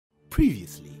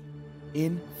Previously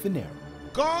in Phaneroo.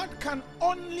 God can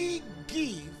only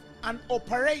give and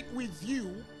operate with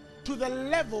you to the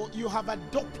level you have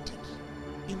adopted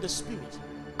in the spirit,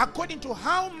 according to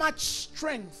how much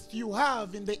strength you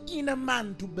have in the inner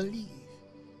man to believe.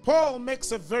 Paul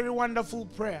makes a very wonderful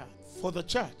prayer for the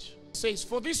church. He says,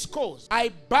 "For this cause I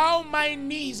bow my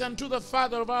knees unto the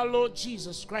Father of our Lord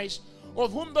Jesus Christ,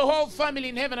 of whom the whole family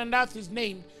in heaven and earth is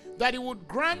named, that he would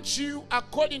grant you,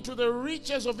 according to the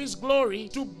riches of his glory,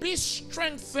 to be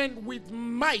strengthened with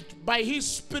might by his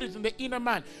spirit in the inner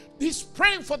man." He's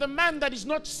praying for the man that is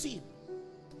not seen.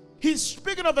 He's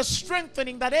speaking of a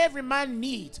strengthening that every man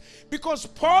needs, because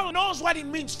Paul knows what it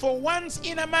means for one's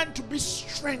inner man to be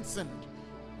strengthened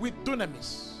with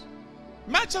dunamis.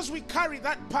 Much as we carry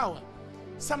that power,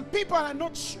 some people are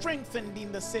not strengthened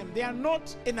in the same. They are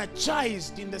not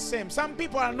energized in the same. Some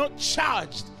people are not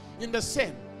charged in the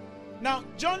same. Now,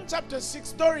 John chapter 6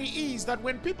 story is that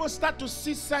when people start to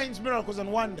see signs, miracles,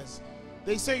 and wonders,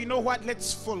 they say, you know what,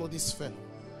 let's follow this fellow.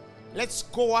 Let's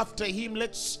go after him.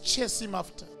 Let's chase him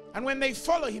after. And when they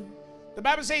follow him, the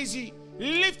Bible says he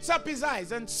lifts up his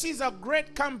eyes and sees a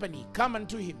great company come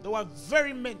unto him. There were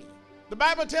very many. The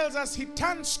Bible tells us he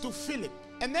turns to Philip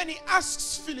and then he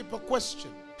asks Philip a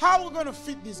question. How are we going to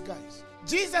feed these guys?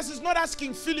 Jesus is not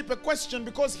asking Philip a question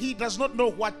because he does not know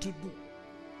what to do.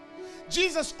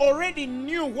 Jesus already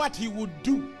knew what he would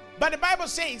do. But the Bible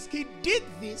says he did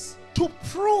this to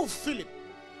prove Philip.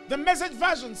 The Message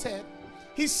version said,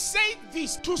 he said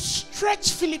this to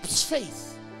stretch Philip's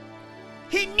faith.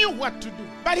 He knew what to do.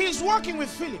 But he's walking with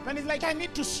Philip and he's like, I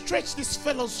need to stretch this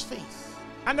fellow's faith.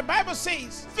 And the Bible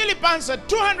says, Philip answered,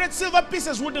 200 silver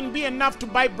pieces wouldn't be enough to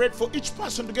buy bread for each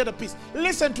person to get a piece.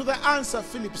 Listen to the answer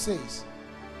Philip says.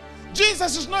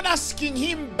 Jesus is not asking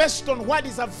him based on what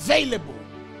is available.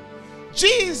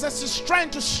 Jesus is trying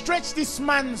to stretch this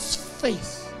man's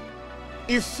faith.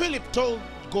 If Philip told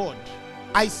God,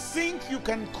 I think you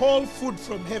can call food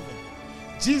from heaven,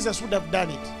 Jesus would have done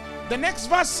it. The next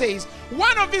verse says,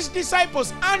 one of his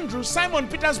disciples, Andrew, Simon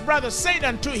Peter's brother, said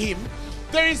unto him,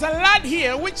 there is a lad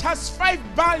here which has 5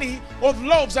 barley of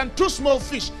loaves and 2 small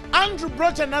fish. Andrew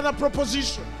brought another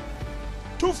proposition.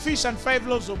 2 fish and 5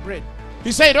 loaves of bread.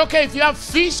 He said, okay, if you have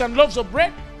fish and loaves of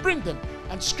bread, bring them.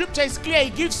 And scripture is clear, he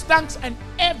gives thanks and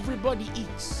everybody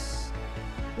eats.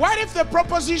 What if the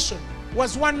proposition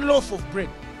was 1 loaf of bread?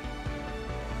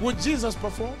 Would Jesus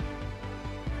perform?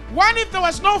 What if there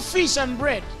was no fish and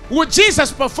bread? Would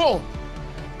Jesus perform?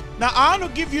 Now I want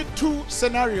to give you 2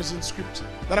 scenarios in scripture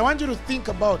that I want you to think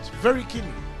about very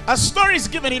keenly. A story is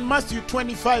given in Matthew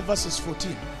 25 verses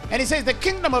 14. And it says, the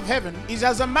kingdom of heaven is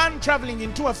as a man traveling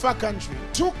into a far country,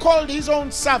 who called his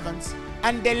own servants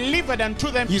and delivered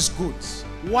unto them his goods.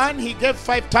 One he gave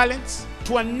 5 talents,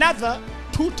 to another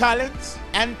 2 talents,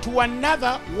 and to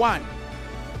another 1.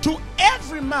 To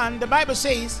every man, the Bible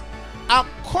says,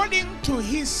 according to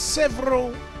his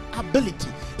several ability,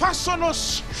 personal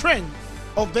strength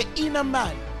of the inner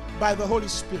man by the Holy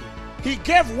Spirit. He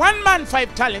gave 1 man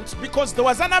 5 talents because there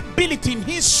was an ability in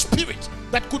his spirit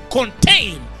that could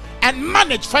contain and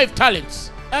manage 5 talents.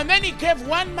 And then he gave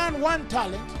 1 man 1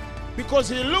 talent because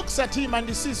he looks at him and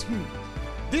he says,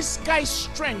 this guy's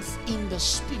strength in the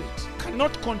spirit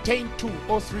cannot contain 2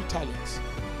 or 3 talents.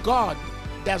 God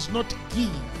does not give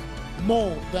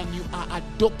more than you are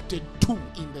adopted to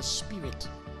in the spirit.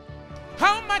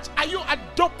 How much are you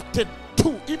adopted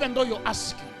to, even though you're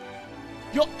asking?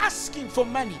 You're asking for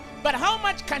money, but how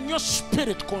much can your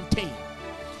spirit contain?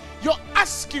 You're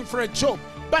asking for a job,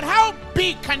 but how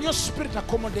big can your spirit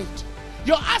accommodate?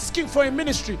 You're asking for a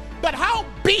ministry, but how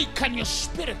big can your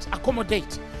spirit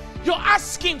accommodate? You're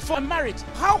asking for a marriage,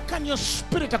 how can your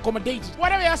spirit accommodate it?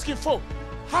 What are we asking for?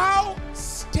 How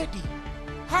steady,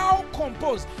 how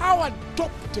composed, how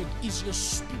adopted is your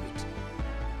spirit?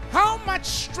 How much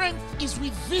strength is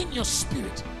within your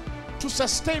spirit to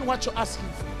sustain what you're asking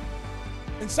for?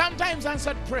 And sometimes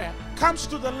answered prayer comes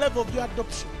to the level of your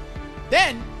adoption.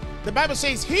 Then the Bible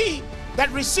says, he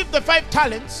that received the 5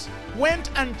 talents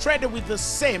went and traded with the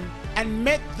same and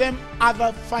made them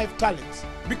other 5 talents,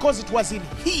 because it was in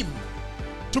him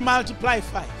to multiply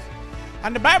 5.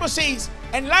 And the Bible says,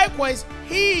 and likewise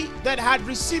he that had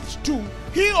received 2,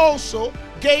 he also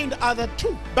gained other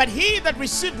 2. But he that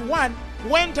received 1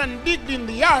 went and digged in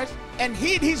the earth and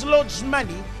hid his Lord's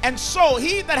money. And so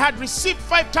he that had received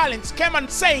 5 talents came and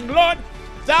saying, Lord,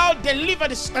 thou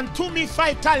deliveredst unto me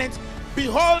 5 talents.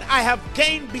 Behold, I have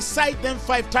gained beside them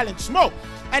 5 talents more.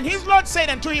 And his Lord said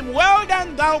unto him, well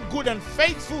done, thou good and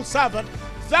faithful servant.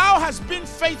 Thou hast been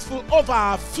faithful over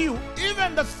a few.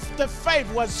 Even the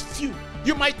 5 was few.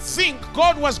 You might think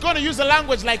God was going to use a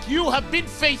language like, you have been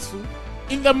faithful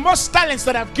in the most talents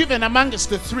that I've given amongst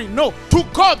the three. No, to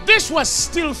God, this was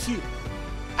still few.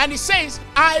 And he says,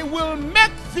 I will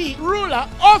make thee ruler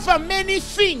over many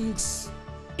things.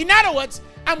 In other words,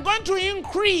 I'm going to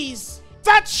increase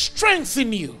that strength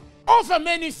in you over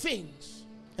many things.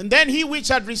 And then he which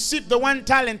had received the 1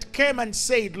 talent came and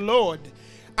said, Lord,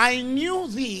 I knew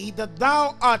thee that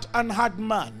thou art an hard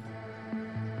man,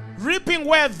 reaping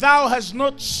where thou hast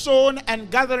not sown,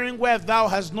 and gathering where thou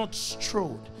hast not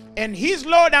strawed. And his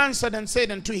Lord answered and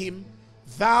said unto him,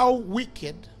 Thou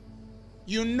wicked,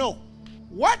 you know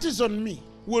what is on me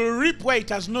will reap where it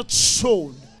has not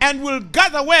sown, and will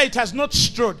gather where it has not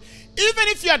strawed. Even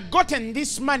if you had gotten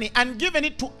this money and given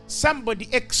it to somebody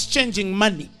exchanging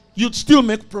money, you'd still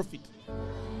make profit.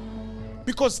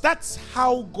 Because that's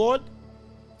how God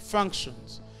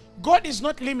functions. God is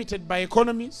not limited by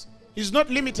economies. He's not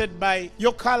limited by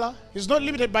your color. He's not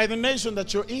limited by the nation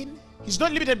that you're in. He's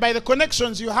not limited by the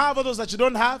connections you have or those that you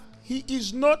don't have. He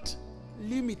is not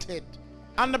limited.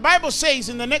 And the Bible says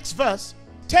in the next verse,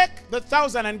 take the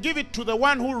 1,000 and give it to the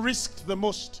one who risked the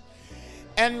most,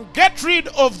 and get rid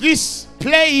of this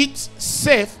play it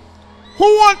safe who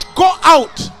won't go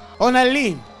out on a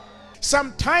limb.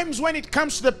 Sometimes when it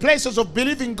comes to the places of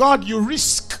believing God, you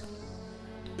risk.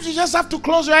 You just have to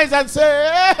close your eyes and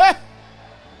say,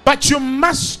 but you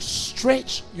must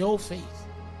stretch your faith.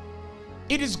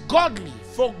 It is godly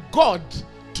for God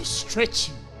to stretch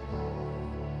you.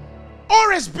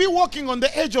 Always be walking on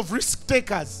the edge of risk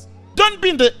takers. Don't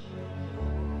be the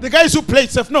guys who play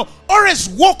it safe. No, always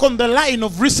walk on the line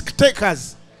of risk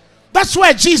takers. That's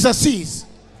where Jesus is.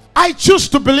 I choose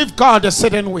to believe God a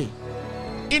certain way.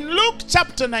 In Luke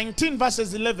chapter 19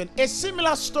 verses 11, a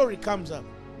similar story comes up.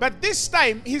 But this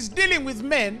time, he's dealing with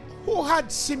men who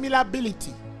had similar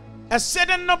ability. A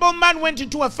certain nobleman went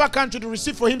into a far country to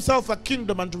receive for himself a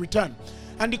kingdom and to return.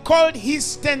 And he called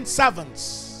his 10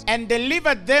 servants and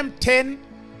delivered them 10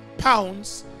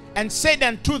 pounds and said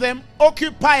unto them,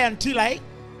 occupy until I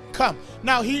come.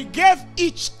 Now he gave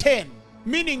each 10,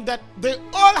 meaning that they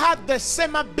all had the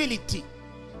same ability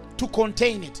to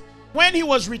contain it. When he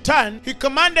was returned, he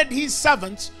commanded his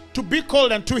servants to be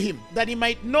called unto him, that he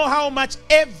might know how much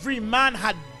every man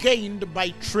had gained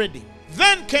by trading.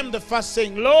 Then came the first,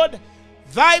 saying, Lord,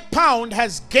 thy pound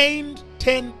has gained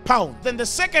 10 pounds. Then the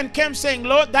second came, saying,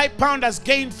 Lord, thy pound has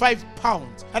gained 5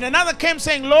 pounds. And another came,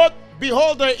 saying, Lord,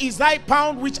 behold, there is thy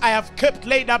pound which I have kept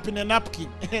laid up in a napkin.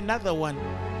 Another one.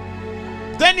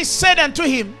 Then he said unto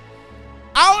him,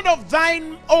 out of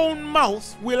thine own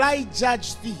mouth will I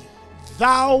judge thee,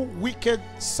 thou wicked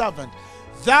servant.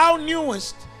 Thou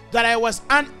knewest that I was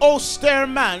an austere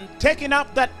man, taking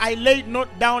up that I laid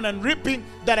not down, and reaping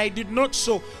that I did not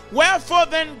sow. Wherefore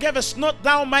then gavest not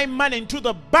thou my money into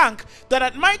the bank, that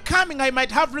at my coming I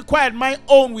might have required my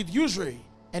own with usury?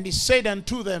 And he said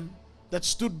unto them that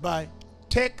stood by,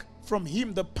 take from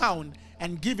him the pound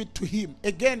and give it to him.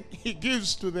 Again, he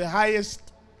gives to the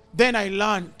highest. Then I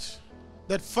learned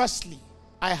that firstly,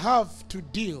 I have to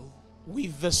deal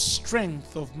with the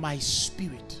strength of my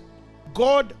spirit.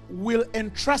 God will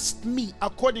entrust me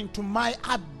according to my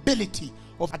ability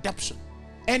of adaptation.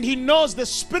 And he knows the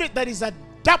spirit that is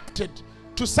adapted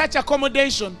to such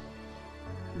accommodation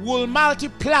will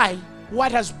multiply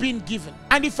what has been given.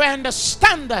 And if I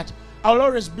understand that, I'll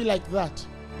always be like that.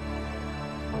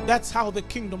 That's how the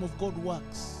kingdom of God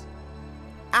works.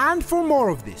 And for more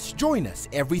of this, join us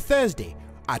every Thursday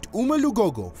at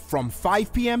Umalugogo from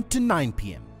 5 p.m. to 9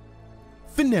 p.m.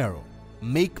 Phaneroo,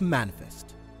 make manifest.